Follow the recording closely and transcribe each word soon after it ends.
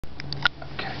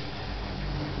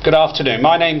Good afternoon,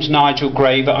 my name's Nigel.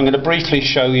 I'm going to briefly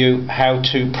show you how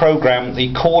to program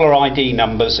the caller ID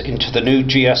numbers into the new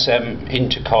GSM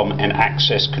Intercom and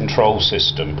access control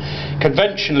system.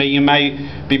 Conventionally you may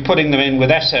be putting them in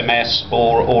with SMS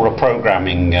or a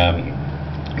programming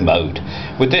mode.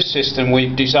 With this system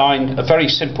we've designed a very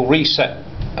simple reset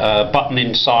button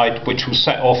inside which will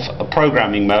set off a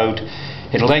programming mode.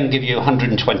 It'll then give you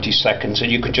 120 seconds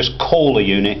and you can just call the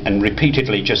unit and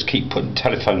repeatedly just keep putting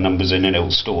telephone numbers in and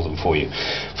it'll store them for you.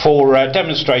 For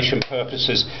demonstration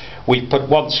purposes we've put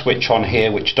one switch on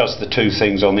here which does the two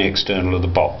things on the external of the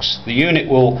box. The unit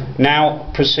will now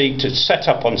proceed to set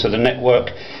up onto the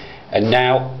network, and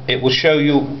now it will show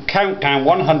you countdown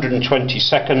 120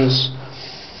 seconds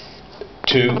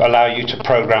to allow you to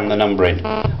program the number in.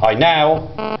 I now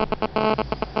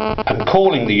am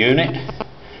calling the unit.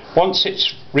 Once it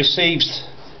receives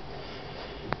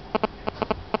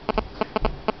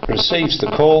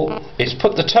the call, it's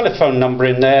put the telephone number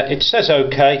in there, it says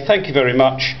OK, thank you very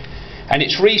much, and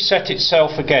it's reset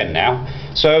itself again now.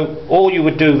 So all you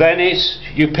would do then is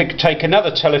you take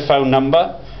another telephone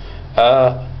number,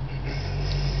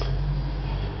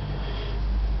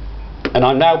 and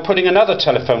I'm now putting another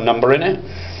telephone number in it.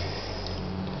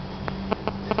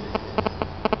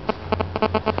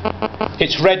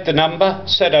 It's read the number,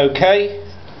 said OK,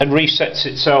 and resets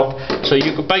itself. So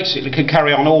you could basically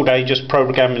carry on all day just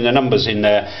programming the numbers in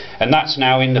there, and that's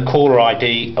now in the caller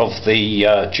ID of the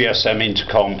GSM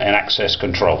Intercom and access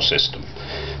control system.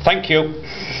 Thank you.